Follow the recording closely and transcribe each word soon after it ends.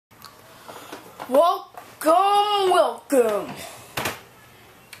Welcome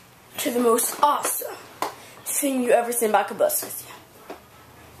to the most awesome thing you ever seen by Cabuscus.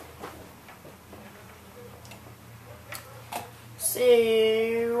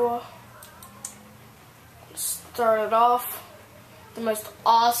 So, started off the most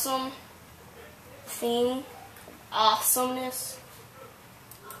awesome thing, awesomeness,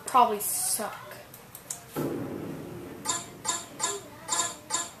 probably suck.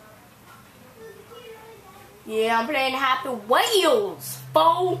 Yeah, I'm playing Happy Wheels,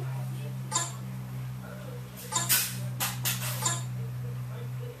 fool.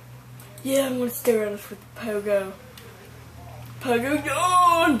 Yeah, I'm gonna stare at us with the Pogo. Pogo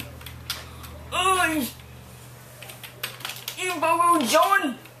John! Oi! You Pogo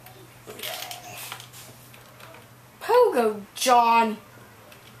John! Pogo John!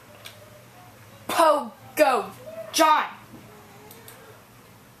 Pogo John!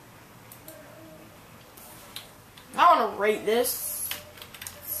 I want to rate this.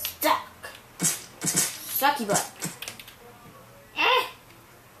 Stuck. Sucky butt.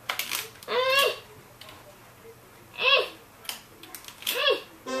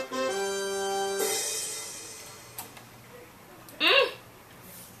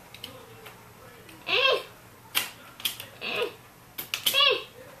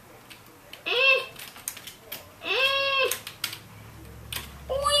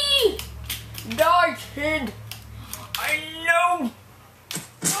 Die, kid. I know.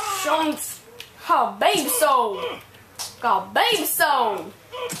 Chunks. Oh, baby soul. Got baby soul.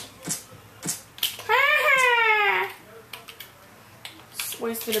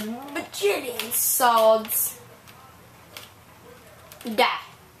 Wasted a bajillion sods. Die.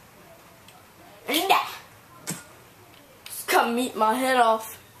 Die. Just come eat my head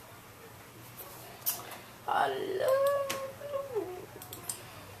off. I love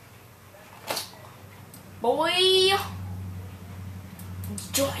boy.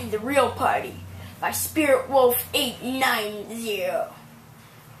 Join the real party by Spirit Wolf 890.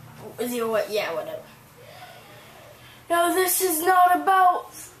 Yeah, whatever. No, this is not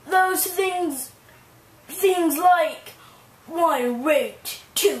about those things like 1 rate,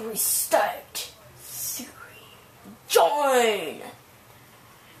 2 restart, 3 join.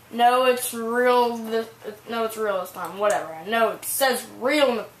 No, it's real. No, it's real this time. Whatever. I know it says real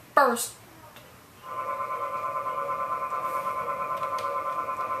in the first.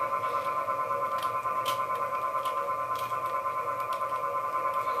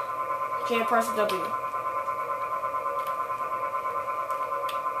 Okay, press W.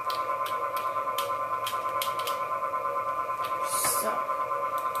 So.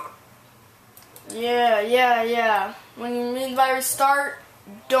 Yeah. When you mid-virus start,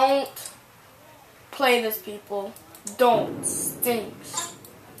 don't play this, people. Don't. Stinks.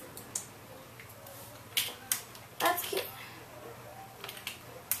 That's cute.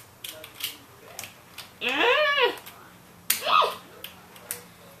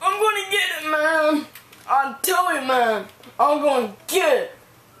 I'm gonna get it, man. I'm telling you, man. I'm gonna get it.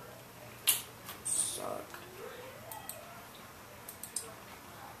 Suck.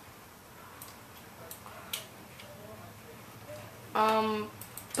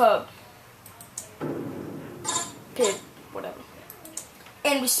 Pub. Pig. Whatever.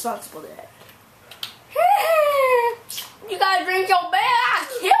 And responsible dad. You gotta drink your beer, I'll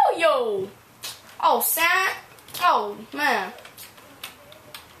kill you. Oh, Santa. Oh, man.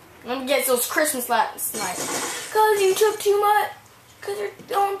 Let me get those Christmas lights tonight. Cause you took too much. Cause you're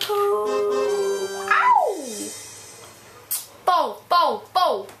going poo. Ow!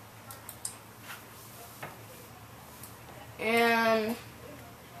 Bo. And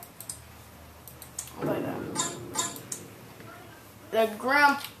like that. The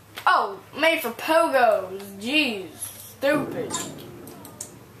grump. Oh, made for pogos. Jeez, stupid.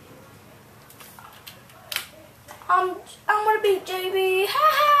 I'm gonna beat JB. Ha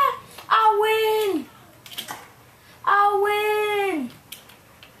ha! I win!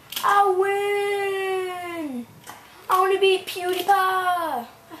 I wanna beat PewDiePie. I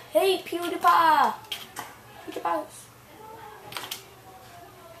hate PewDiePie. PewDiePie.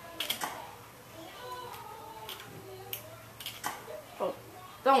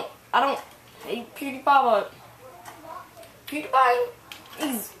 Oh, I don't hate PewDiePie, but PewDiePie,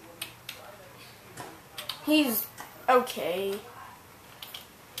 he's okay,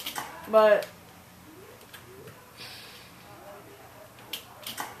 but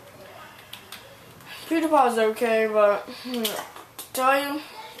PewDiePie's okay, but to tell you,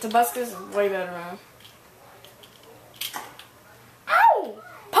 Cabuscus is way better, man. Ow!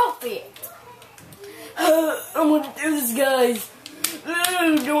 Perfect! I'm gonna do this, guys.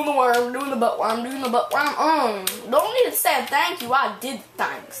 Doing the worm, doing the butt worm, doing the butt worm. Don't need to say thank you. I did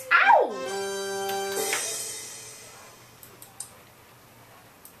thanks. Ow!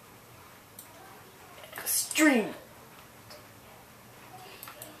 Extreme.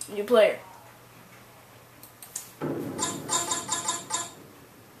 New player.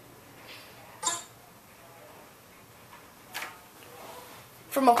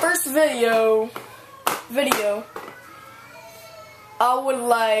 For my first video, I would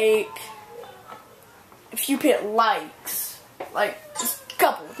like if you hit likes, like just a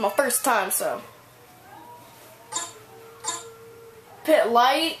couple. It's my first time, so hit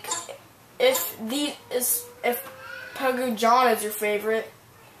like if Pogo John is your favorite.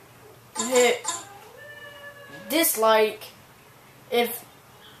 Hit dislike if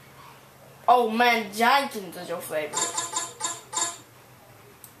Old Man Jenkins is your favorite.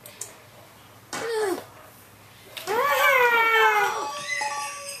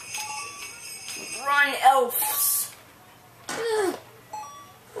 Run, elves.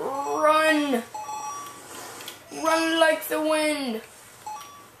 Run. Run like the wind.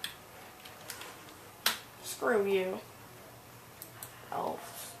 Screw you.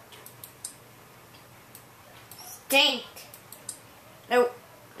 Elves. Stink. Nope.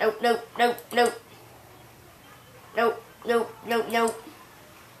 Nope, nope, nope, nope. Nope, nope, nope, nope.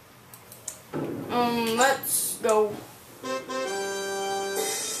 Let's go.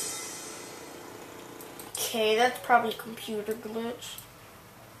 Okay, that's probably a computer glitch.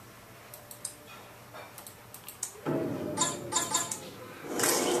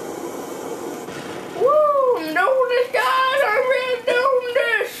 Woo! I'm doing this, guys! I'm really doing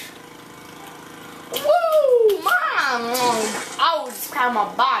this! Woo! Mom! Oh, just kind of my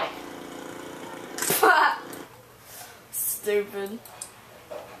body. Stupid.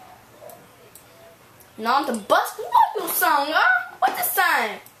 Not the bust. What your song, huh? What the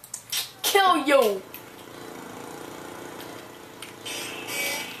sign? Kill you.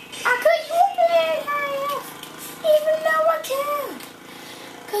 I cut you in half, even though I can't.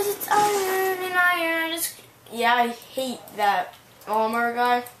 Cause it's iron and iron. Yeah, I hate that armor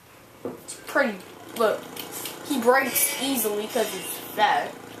guy. It's pretty, look, he breaks easily because he's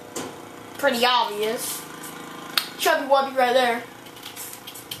fat. Pretty obvious. Chubby Wubby right there.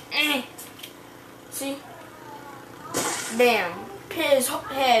 See? Bam. Put his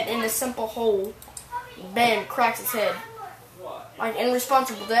head in a simple hole. Bam, cracks his head. Like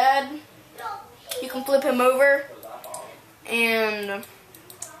irresponsible dad. You can flip him over and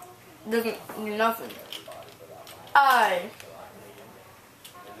doesn't do nothing. Huh,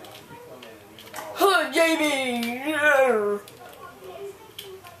 JB!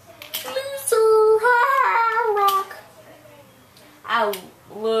 Loser, rock. I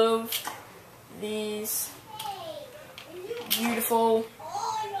love these beautiful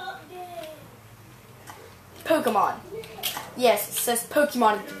Pokemon. Yes, it says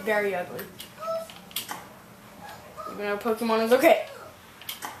Pokemon is very ugly. Even though Pokemon is okay.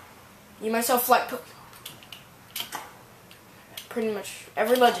 You myself like Pokemon. Pretty much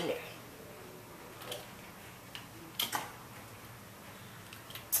every legendary.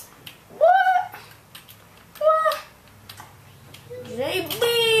 What?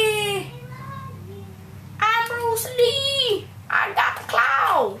 JB! I'm Bruce Lee! I got the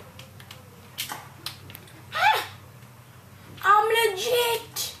claw! I'm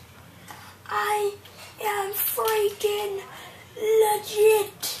legit! I am freaking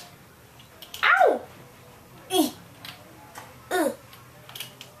legit! Ow!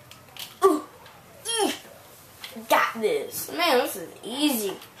 Got this. Man, this is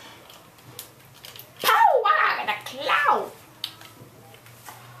easy. Pow! I got a claw!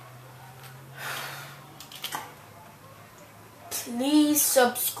 Please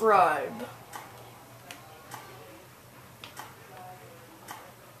subscribe.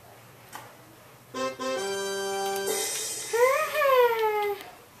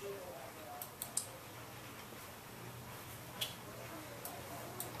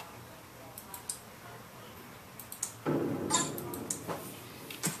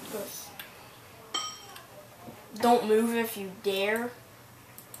 Don't move if you dare.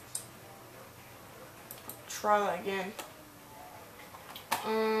 Try that again.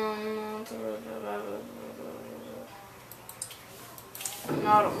 No,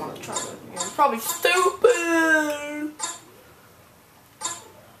 I don't want to try that again. It's probably stupid.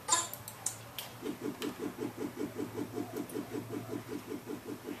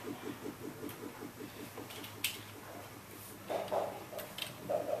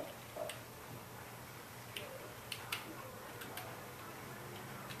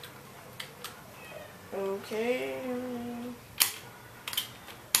 Okay.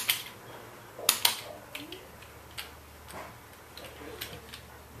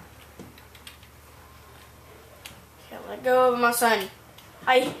 Let go of my son.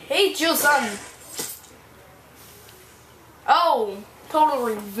 I hate you, son. Oh, total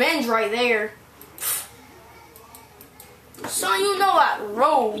revenge right there. Son, you know that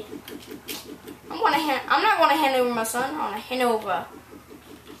roll. I'm not gonna hand over my son. I'm gonna hand over.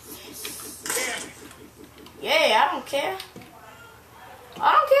 Yeah, I don't care.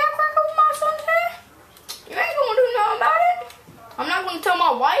 I don't care. I crack over my son's head. You ain't gonna do nothing about it. I'm not gonna tell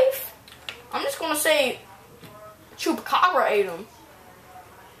my wife. I'm just gonna say Chupacabra ate him.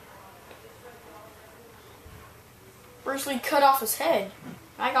 Bruce Lee cut off his head.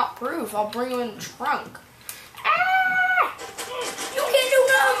 I got proof. I'll bring him in the trunk. Ah! You can't do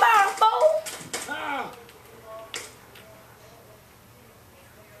nothing about it, fool.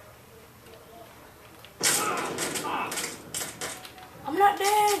 I'm not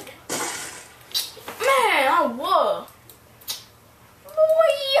dead. Man, I was.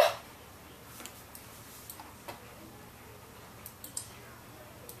 Boy.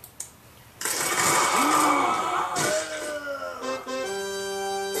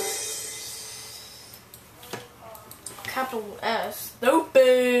 Capital S.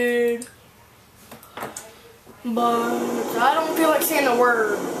 Stupid. But I don't feel like saying the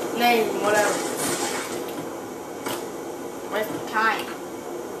word, name, whatever. Waste of time.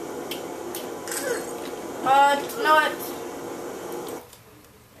 Know it.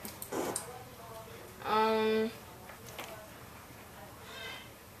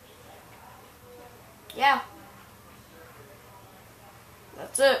 Yeah.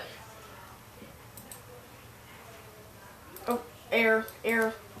 That's it. Oh, error.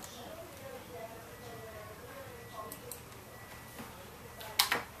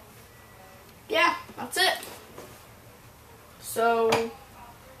 Yeah, that's it. So,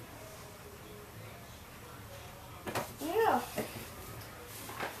 yeah.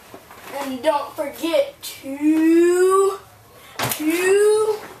 And don't forget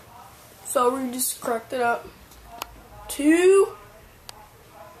sorry, just cracked it up. To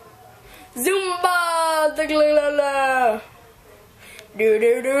Zumba the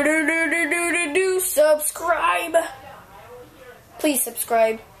do subscribe. Please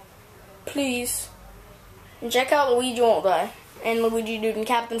subscribe. Please. And check out Luigi Won't Die and Luigi Dude and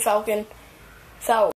Captain Falcon.